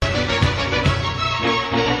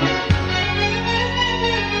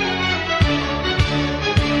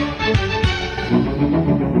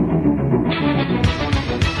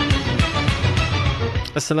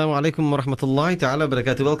Assalamu alaikum wa rahmatullahi ta'ala wa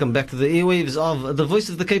barakatuh. Welcome back to the airwaves of the Voice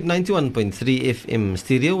of the Cape 91.3 FM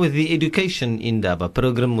stereo with the Education in Daba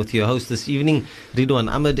program with your host this evening,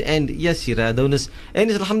 Ridwan Ahmed and Yasira Adonis.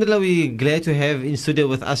 And alhamdulillah, we're glad to have in studio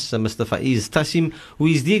with us Mr. Faez Tassiem, who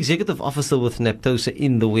is the Executive Officer with Naptosa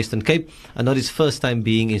in the Western Cape. Not his first time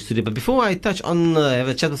being in studio. But before I touch on, have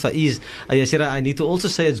a chat with Faez, Yasira, I need to also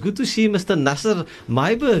say it's good to see Mr. Nasser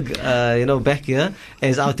Myberg, back here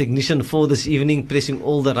as our technician for this evening, pressing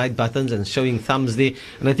all the right buttons and showing thumbs there.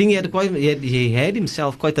 And I think he had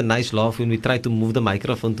himself quite a nice laugh when we tried to move the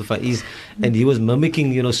microphone to Faez, and he was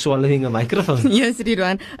mimicking, swallowing a microphone. Yes,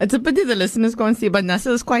 Ridwan. It's a pity the listeners can't see, but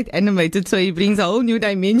Nasser is quite animated, so he brings a whole new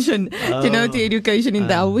dimension, to education in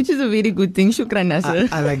Dawah, which is a very good thing. Shukran, Nasser.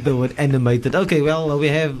 I like the word animated. Okay, well, we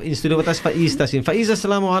have in studio with us Faez Tassiem. Faez,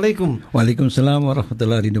 assalamu alaikum. Wa alaikum salam wa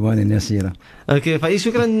rahmatullahi Ridwan and Yasira. Okay,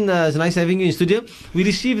 Faez, shukran. It's nice having you in studio. We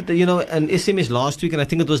received, an SMS last week, and I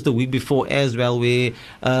think it was the week before as well, where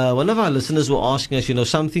one of our listeners were asking us,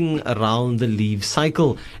 something around the leave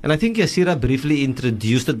cycle. And I think Yasira briefly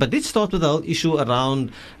introduced it, but let's start with the whole issue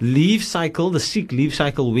around leave cycle, the sick leave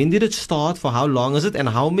cycle. When did it start? For how long is it? And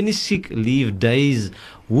how many sick leave days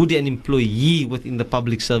would an employee within the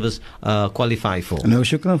public service qualify for? No,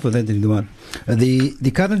 shukran for that, Ridwan.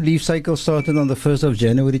 The current leave cycle started on the 1st of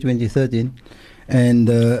January 2013, and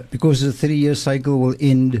because the 3-year cycle will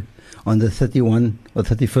end on the 31 or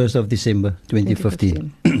 31st of December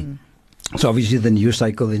 2015. So obviously the new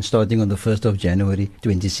cycle then starting on the 1st of January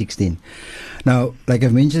 2016. Now, like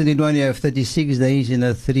I've mentioned, Ridwan, you have 36 days in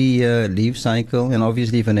a 3-year leave cycle, and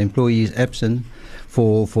obviously if an employee is absent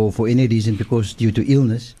for any reason, because due to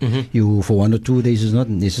illness, you for 1 or 2 days is not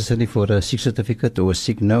necessary for a sick certificate or a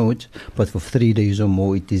sick note, but for 3 days or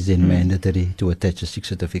more it is then mandatory to attach a sick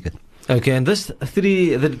certificate. Okay, and this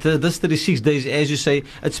 36 days, as you say,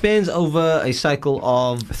 it spans over a cycle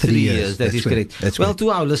of 3 years. That is correct. That's well, correct. To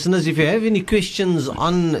our listeners, if you have any questions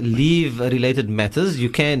on leave-related matters, you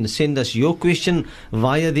can send us your question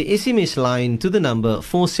via the SMS line to the number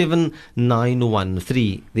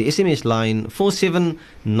 47913. The SMS line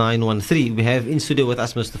 47913. We have in studio with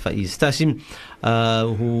us Mr. Faez Tassiem,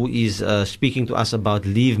 who is speaking to us about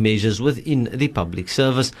leave measures within the public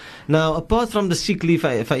service. Now, apart from the sick leave,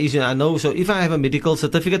 Faez, I know, so if I have a medical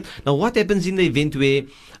certificate, now what happens in the event where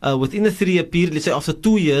within a 3-year period, let's say after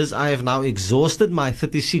 2 years, I have now exhausted my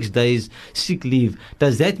 36 days sick leave?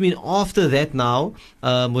 Does that mean after that now,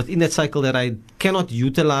 within that cycle, that I cannot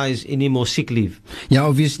utilize any more sick leave? Yeah,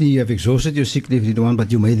 obviously you have exhausted your sick leave, Ridwan, but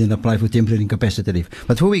you may then apply for temporary incapacity leave.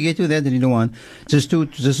 But before we get to that, Ridwan, just to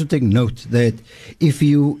take note that if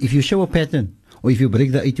you show a pattern, or if you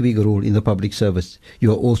break the 8-week rule in the public service,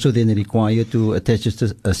 you are also then required to attach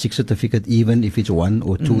a sick certificate, even if it's 1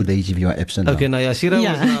 or 2 days if you are absent. Okay, now Yasira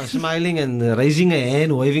was now smiling and raising a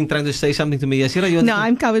hand, waving, trying to say something to me. Yasira, you want No,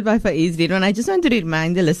 I'm covered by Faez, Ridwan. I just want to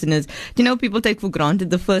remind the listeners, people take for granted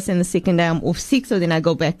the first and the second day I'm off sick, so then I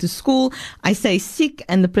go back to school, I say sick,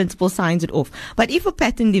 and the principal signs it off. But if a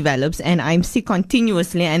pattern develops and I'm sick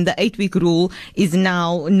continuously and the 8-week rule is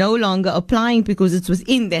now no longer applying because it's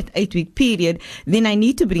within that 8-week period, then I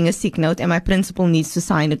need to bring a sick note and my principal needs to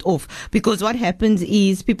sign it off. Because what happens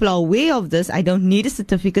is people are aware of this. I don't need a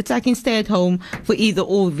certificate, so I can stay at home for either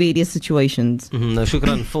or various situations. No,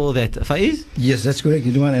 shukran for that. Faez? Yes, that's correct,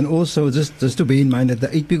 Ridwan. And also, just to bear in mind that the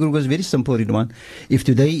 8-week rule was very simple, Ridwan. If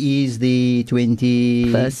today is the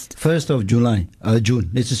 21st of June,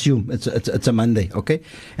 let's assume it's a Monday, okay?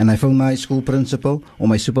 And I phone my school principal or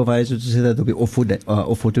my supervisor to say that they'll be off for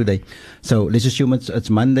today. So let's assume it's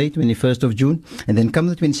Monday, 21st of June. And then come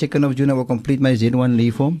the 22nd of June, I will complete my Z1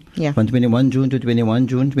 leave form from 21 June to 21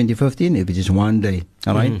 June 2015, if it is 1 day.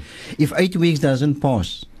 All right. If 8 weeks doesn't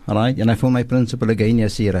pass, all right, and I phone my principal again,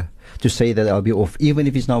 Yasira, to say that I'll be off, even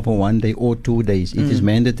if it's now for 1 day or 2 days, it is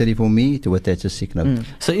mandatory for me to attach a sick note.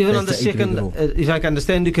 So even on the second, if I can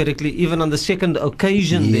understand you correctly, even on the second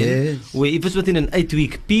occasion, then, where if it's within an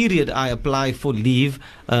 8-week period, I apply for leave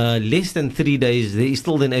less than 3 days, there is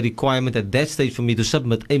still then a requirement at that stage for me to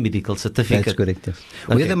submit a medical certificate. That's correct. Yes.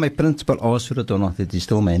 Okay. Whether my principal asks for it or not, it is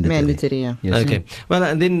still mandatory. Mandatory, yeah. Yes. Okay. Well,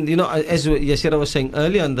 and then, as Yasira was saying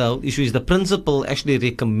earlier on, the issue is the principal actually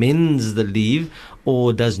recommends the leave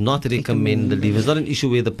or does not recommend the leave. It's not an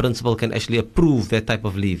issue where the principal can actually approve that type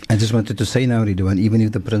of leave. I just wanted to say now, Ridwan, even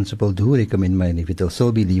if the principal do recommend my leave, it will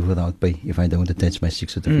still be leave without pay if I don't attach my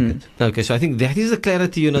sick certificate. Okay, so I think that is the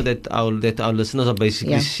clarity, that our listeners are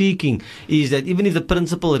basically seeking, is that even if the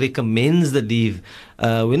principal recommends the leave,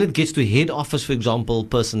 when it gets to head office, for example,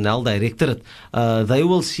 personnel directorate, they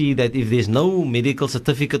will see that if there's no medical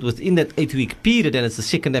certificate within that 8-week period and it's the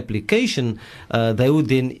second application, they would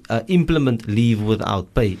then implement leave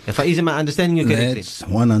without pay. Faez, am I understanding you correctly? That's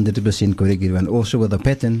 100% correct. And also with a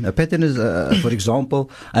pattern is, for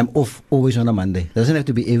example, I'm off always on a Monday. Doesn't have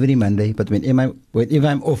to be every Monday, but whenever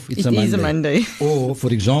I'm off, it's a Monday. It is a Monday. Or,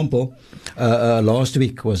 for example, last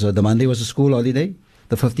week was the Monday was a school holiday,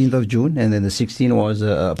 the 15th of June, and then the 16th was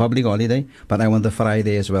a public holiday, but I want the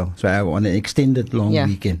Friday as well. So I want an extended long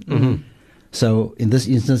weekend. Mm-hmm. So in this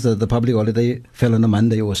instance, the public holiday fell on a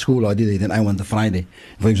Monday or a school holiday, then I want the Friday.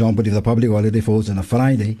 For example, if the public holiday falls on a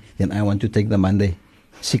Friday, then I want to take the Monday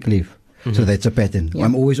sick leave. Mm-hmm. So that's a pattern. Yeah.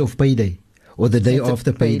 I'm always off payday or the day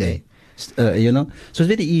after payday. You know, so it's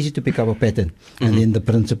very easy to pick up a pattern. Mm-hmm. And then the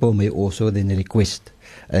principal may also then request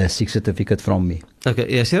a sick certificate from me. Okay,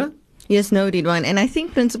 yes, Shira? Yes, no, Ridwan. And I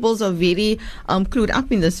think principals are very clued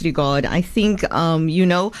up in this regard. I think,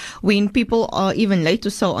 when people are even late or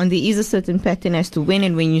so on, there is a certain pattern as to when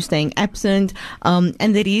and when you're staying absent.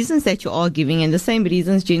 And the reasons that you are giving, and the same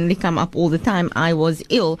reasons generally come up all the time. I was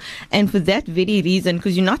ill. And for that very reason,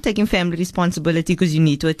 because you're not taking family responsibility because you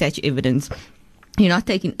need to attach evidence. You're not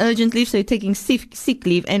taking urgent leave, so you're taking sick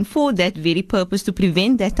leave. And for that very purpose, to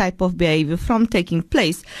prevent that type of behavior from taking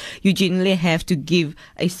place, you generally have to give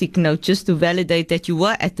a sick note just to validate that you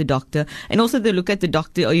were at the doctor. And also they look at the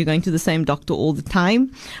doctor, are you going to the same doctor all the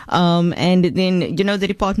time? And then, the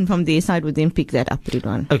department from their side would then pick that up,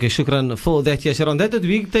 Ridwan. Okay, shukran for that. Yes, on that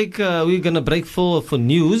we're going to break for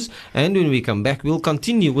news. And when we come back, we'll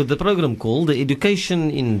continue with the program called The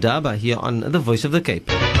Education in Daba here on The Voice of the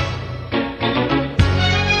Cape.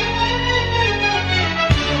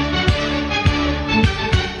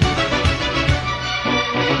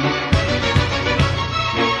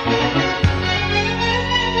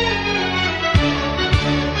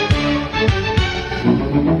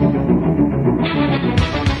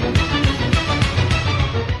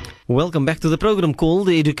 Welcome back to the program called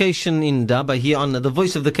The Education in Daba here on the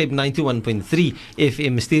Voice of the Cape 91.3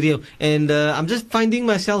 FM stereo. And I'm just finding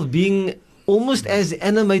myself being almost as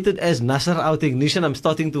animated as Nasser, our technician. I'm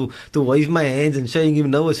starting to wave my hands and showing him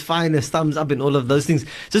no, it's fine, a thumbs up and all of those things.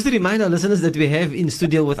 Just to remind our listeners that we have in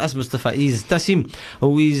studio with us Mr. Faez Tassiem,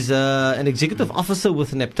 who is an executive officer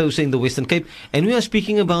with Naptosa in the Western Cape, and we are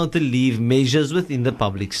speaking about the leave measures within the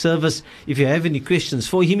public service. If you have any questions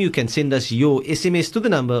for him, you can send us your SMS to the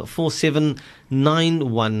number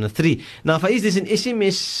 47913. Now, Faez, there's an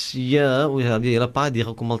SMS here.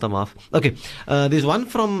 Okay, there's one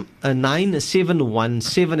from 9717.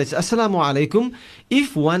 It's Assalamu alaikum.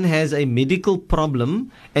 If one has a medical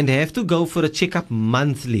problem and have to go for a checkup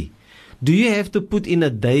monthly, do you have to put in a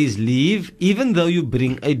day's leave even though you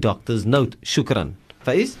bring a doctor's note? Shukran.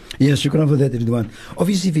 Faez? Yes, shukran for that, Ridwan.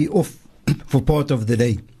 Obviously, if you're off for part of the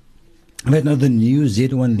day, right now the new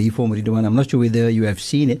Z1 leave form, Ridwan, I'm not sure whether you have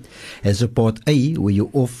seen it, as a part A where you're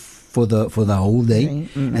off for the whole day,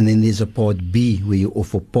 and then there's a part B where you're off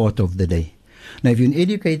for part of the day. Now, if you're an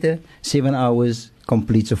educator, 7 hours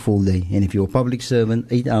completes a full day. And if you're a public servant,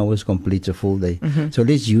 8 hours completes a full day. So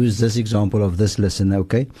let's use this example of this listener,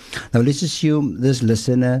 okay? Now, let's assume this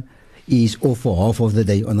listener is off for half of the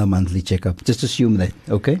day on a monthly checkup. Just assume that,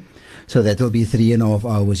 okay? So that will be 3.5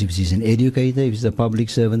 hours if she's an educator. If she's a public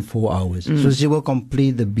servant, 4 hours. So she will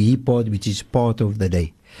complete the B part, which is part of the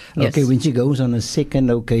day. Okay, yes. When she goes on a second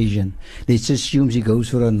occasion, let's assume she goes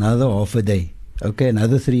for another half a day. Okay,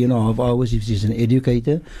 another 3.5 hours if she's an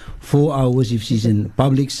educator, 4 hours if she's a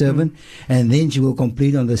public servant, and then she will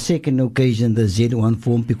complete on the second occasion the Z1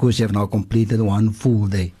 form because she have now completed one full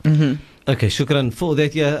day. Okay, shukran for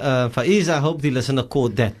that. Faez, I hope the listener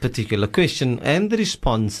caught that particular question and the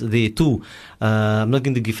response there too. I'm not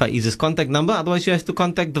going to give Faez's contact number, otherwise you have to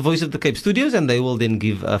contact the Voice of the Cape Studios and they will then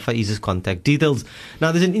give Faez's contact details.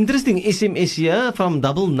 Now, there's an interesting SMS here from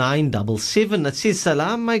 9977 that says,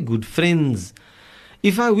 Salam, my good friends.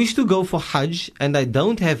 If I wish to go for Hajj and I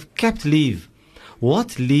don't have capped leave,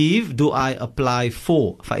 what leave do I apply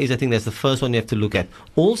for? Faez, I think that's the first one you have to look at.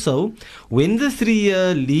 Also, when the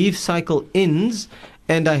 3-year leave cycle ends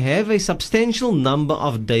and I have a substantial number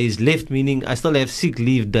of days left, meaning I still have sick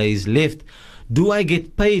leave days left, do I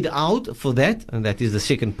get paid out for that? And that is the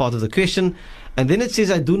second part of the question. And then it says,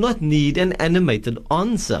 I do not need an animated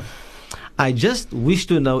answer. I just wish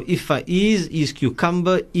to know if Faez is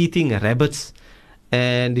cucumber eating rabbits,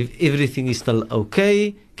 and if everything is still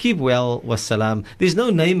okay, Keep well, wassalam. There's no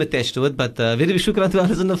name attached to it, but very shukran to our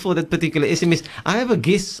listener for that particular SMS. I have a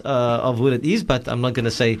guess of who it is, but I'm not going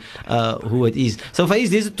to say who it is. So, Faez,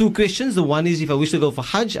 there's two questions. The one is, if I wish to go for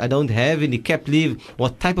Hajj, I don't have any capped leave.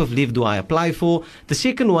 What type of leave do I apply for? The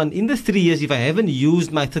second one, in the 3 years, if I haven't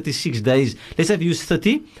used my 36 days, let's say I've used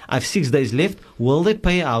 30, I have 6 days left, will they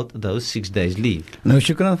pay out those 6 days leave? No,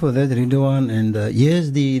 shukran for that, Ridwan. And yes,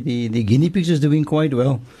 the guinea pigs is doing quite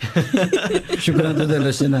well. Shukran to the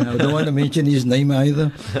listener. I don't want to mention his name either.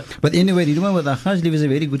 But anyway, Ridwan, with the Hajj leave is a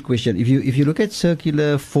very good question. If you look at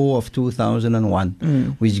Circular 4 of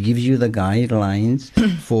 2001, which gives you the guidelines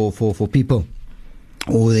for people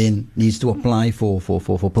who then needs to apply for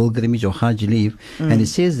pilgrimage or Hajj leave, and it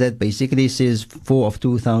says that, basically it says 4 of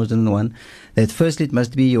 2001, that firstly it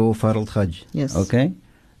must be your Farad Hajj. Yes. Okay?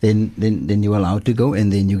 Then you're allowed to go,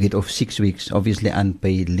 and then you get off 6 weeks, obviously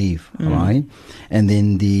unpaid leave, right? And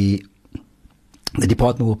then the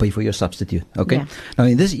department will pay for your substitute, okay? Yeah. Now,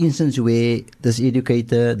 in this instance where this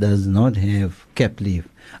educator does not have capped leave,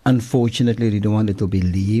 unfortunately, Ridwan, it will be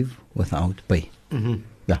leave without pay.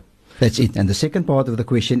 Yeah, that's it. And the second part of the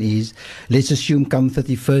question is, let's assume come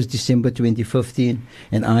 31st December 2015,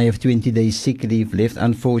 and I have 20 days sick leave left.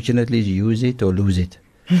 Unfortunately, use it or lose it.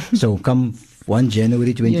 So come 1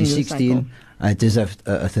 January 2016, I just have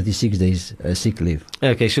 36 days sick leave.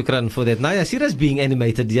 Okay, shukran for that. Now, Yasira's being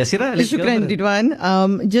animated. Yasira, let's Shukran, go.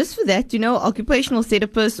 Ridwan. Just for that, occupational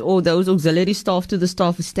therapists or those auxiliary staff to the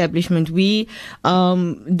staff establishment, we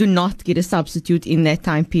do not get a substitute in that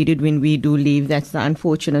time period when we do leave. That's the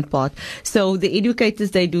unfortunate part. So the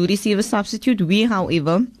educators, they do receive a substitute. We,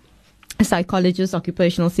 however, psychologists,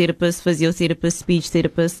 occupational therapists, physiotherapists, speech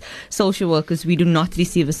therapists, social workers, we do not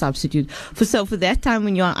receive a substitute. So for that time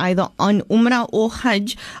when you are either on Umrah or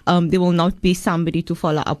Hajj, there will not be somebody to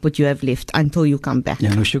follow up what you have left until you come back.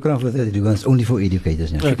 Yeah, no, shukran for that. It's only for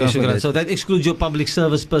educators. Yeah. Okay, shukran. That. So that excludes your public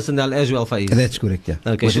service personnel as well, Faez. That's correct, yeah.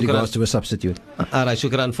 Okay, with shukran. regards to a substitute. All right,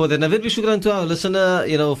 shukran for that. Now, very shukran to our listener,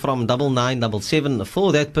 from 9977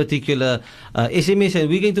 for that particular SMS, and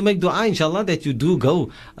we're going to make dua, inshallah, that you do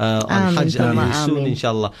go on Hajj very soon,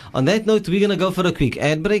 inshallah. On that note, we're going to go for a quick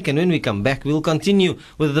ad break, and when we come back, we'll continue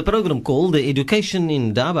with the program called The Education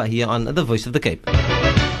in Daba here on The Voice of the Cape.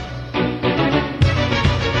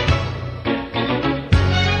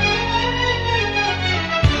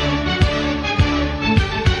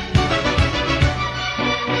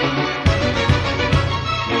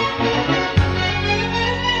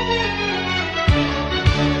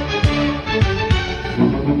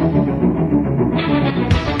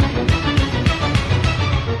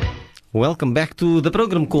 Welcome back to the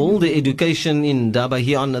program called The Education in Daba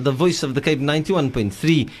here on the Voice of the Cape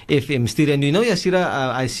 91.3 FM stereo. And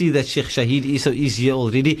Yasira, I see that Sheikh Shahid is here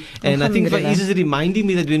already, and I think Faez is reminding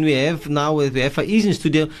me that when we have Faez in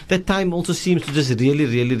studio, that time also seems to just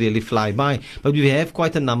really fly by. But we have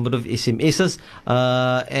quite a number of SMSs,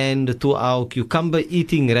 and to our cucumber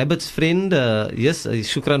eating rabbits friend, yes,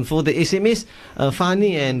 shukran for the SMS,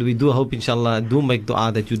 Fani, and we do hope, inshallah, do make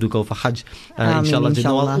dua that you do go for Hajj,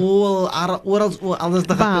 inshallah. Anders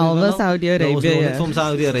behalwe Saudi-Arabia. From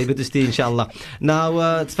Saudi-Arabia to stay, inshallah. Now,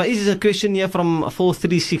 Faez is a question here from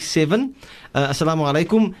 4367. Assalamu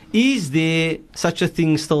alaikum. Is there such a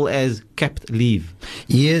thing still as capped leave?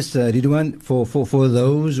 Yes, Ridwan, for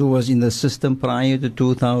those who was in the system prior to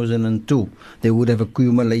 2002, they would have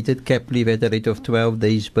accumulated capped leave at a rate of 12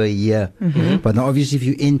 days per year. But now, obviously, if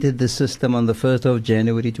you entered the system on the 1st of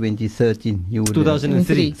January 2013, you would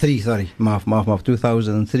 2003.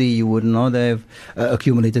 2003, you would not have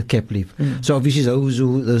accumulated capped leave. So obviously,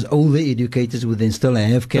 those older educators would then still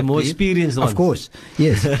have capped leave. The more experienced ones. Of course,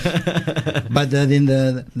 yes. But then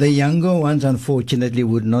the younger ones, unfortunately,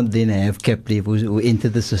 would not then have capped leave who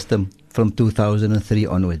entered the system from 2003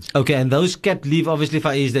 onwards. Okay, and those capped leave, obviously,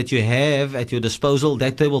 Faez, that you have at your disposal,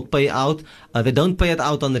 that they will pay out. They don't pay it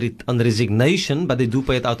out on resignation, but they do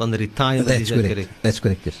pay it out on retirement. That's correct. That's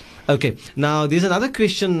correct, yes. Okay, now there's another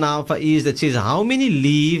question now, Faez, that says, how many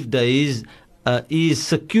leave days is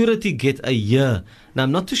security get a year? Now,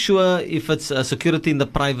 I'm not too sure if it's security in the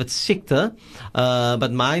private sector,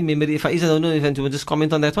 but my memory, I don't know if you would just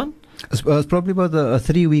comment on that one. It's probably about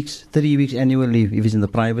 3 weeks annual leave if it's in the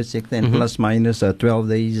private sector, and plus minus 12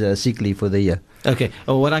 days sick leave for the year. Okay.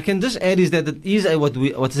 What I can just add is that it is what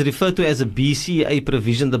is referred to as a BCA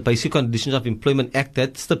provision, the Basic Conditions of Employment Act,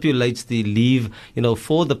 that stipulates the leave,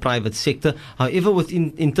 for the private sector. However,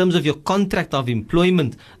 in terms of your contract of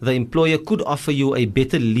employment, the employer could offer you a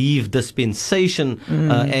better leave dispensation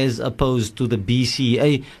as opposed to the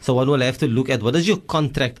BCA. So one will have to look at what does your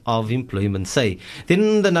contract of employment say.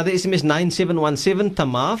 Then another SMS SMS 9717,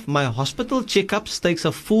 Tamaf, my hospital checkups takes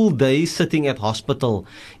a full day sitting at hospital.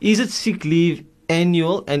 Is it sick leave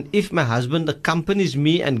annual? And if my husband accompanies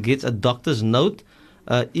me and gets a doctor's note,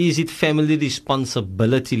 is it family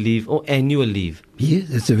responsibility leave or annual leave? Yes,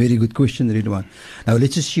 that's a very good question, Ridwan. Now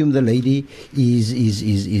let's assume the lady is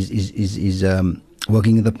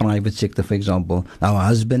working in the private sector, for example. Now her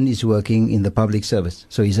husband is working in the public service,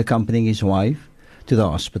 so he's accompanying his wife to the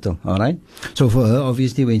hospital. All right. So for her,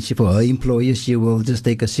 obviously, for her employer, she will just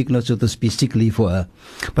take a sick note, so to speak, sick leave for her.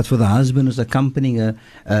 But for the husband who's accompanying her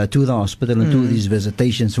to the hospital and to these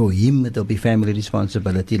visitations, for him it'll be family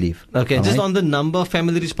responsibility leave. Okay. All just right? on the number of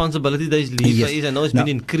family responsibility days leave, Yes. I know it's been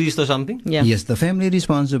increased or something. Yeah. Yes, the family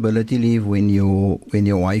responsibility leave when your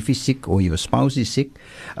wife is sick or your spouse is sick,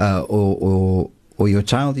 or your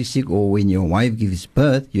child is sick, or when your wife gives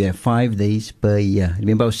birth, you have 5 days per year.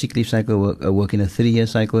 Remember our sick leave cycle work in a 3-year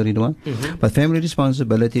cycle, Ridwan? But family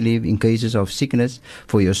responsibility leave in cases of sickness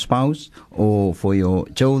for your spouse or for your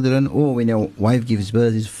children, or when your wife gives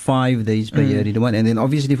birth, is 5 days per year, Ridwan. And then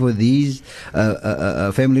obviously for these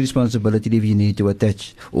family responsibility leave, you need to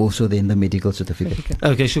attach also then the medical certificate.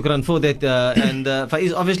 Okay, shukran for that. And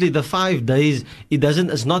Faez, obviously the 5 days,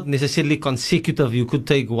 it's not necessarily consecutive. You could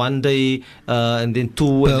take 1 day and then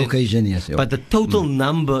 2 Per occasion, yes. But the total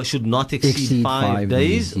number should not exceed 5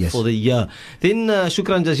 days yes. for the year. Then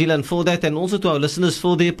shukran jazilan for that, and also to our listeners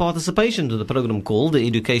for their participation to the program called The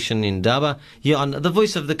Education in Daba, here on the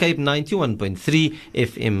Voice of the Cape 91.3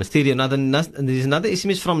 FM stereo. There's another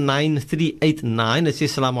SMS from 9389. It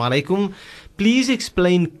says, Assalamu alaikum. Please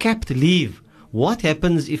explain capped leave. What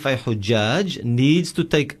happens if a Hujjaj needs to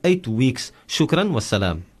take 8 weeks? Shukran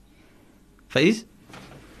wassalam. Faez?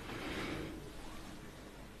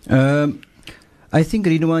 I think,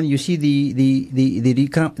 Ridwan, you see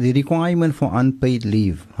the requirement for unpaid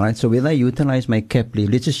leave, right? So whether I utilize my cap leave,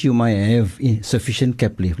 let's assume I have sufficient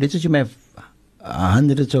cap leave. Let's assume I have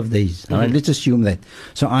hundreds of days, all right? Let's assume that.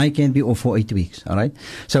 So I can be off for 8 weeks, all right?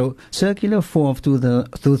 So Circular 4 of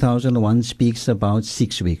 2001 speaks about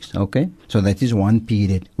 6 weeks, okay? So that is one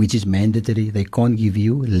period, which is mandatory. They can't give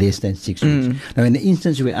you less than 6 weeks. Now, in the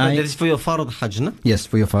instance where That is for your Farad Hajj, no? Yes,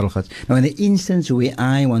 for your Farad Hajj. Now, in the instance where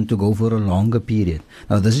I want to go for a longer period,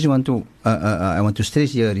 now this is I want to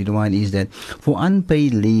stress here, Ridwan, is that for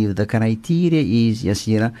unpaid leave, the criteria is,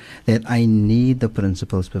 Yasira, that I need the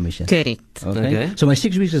principal's permission. Correct. Okay. So my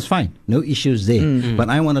 6 weeks is fine, no issues there. But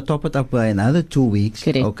I want to top it up by another 2 weeks.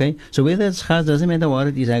 Correct. Okay. So whether it's Hajj, doesn't matter what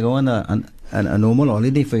it is. I go on a normal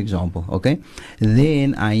holiday, for example. Okay.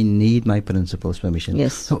 Then I need my principal's permission.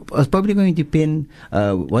 Yes. So it's probably going to depend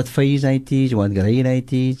what phase I teach, what grade I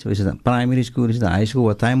teach. Is it a primary school? Is it a high school?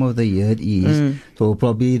 What time of the year it is? So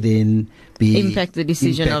probably then impact the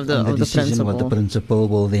decision of the principal. What the principal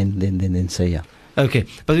will then say. Yeah. Okay,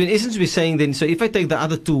 but in essence we're saying then, so if I take the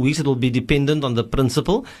other 2 weeks, it will be dependent on the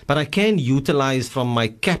principal, but I can utilize from my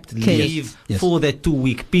capped leave for that 2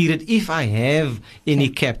 week period if I have any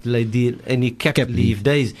capped leave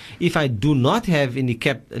days. If I do not have any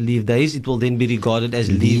capped leave days, it will then be regarded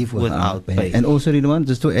as leave without pay. And also, Ridwan,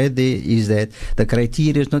 just to add there, is that the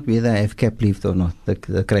criteria is not whether I have capped leave or not.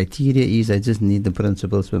 The criteria is I just need the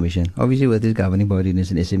principal's permission. Obviously, what is governing body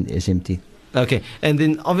is an SMT. Okay, and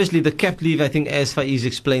then obviously the capped leave, I think as Faez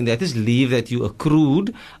explained, that is leave that you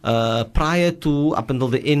accrued prior to, up until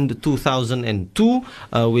the end 2002,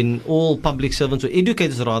 when all public servants, or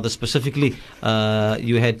educators rather specifically,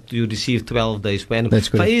 you received 12 days per annum. That's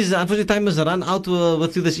correct. Faez, unfortunately time has run out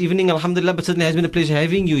with you this evening, alhamdulillah, but certainly has been a pleasure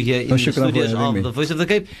having you here in the studios of the Voice of the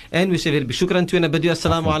Cape, and we say very big shukran to you and abadu.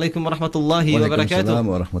 Assalamu alaikum wa rahmatullahi wa barakatuh.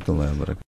 Wa rahmatullahi wa barakatuh.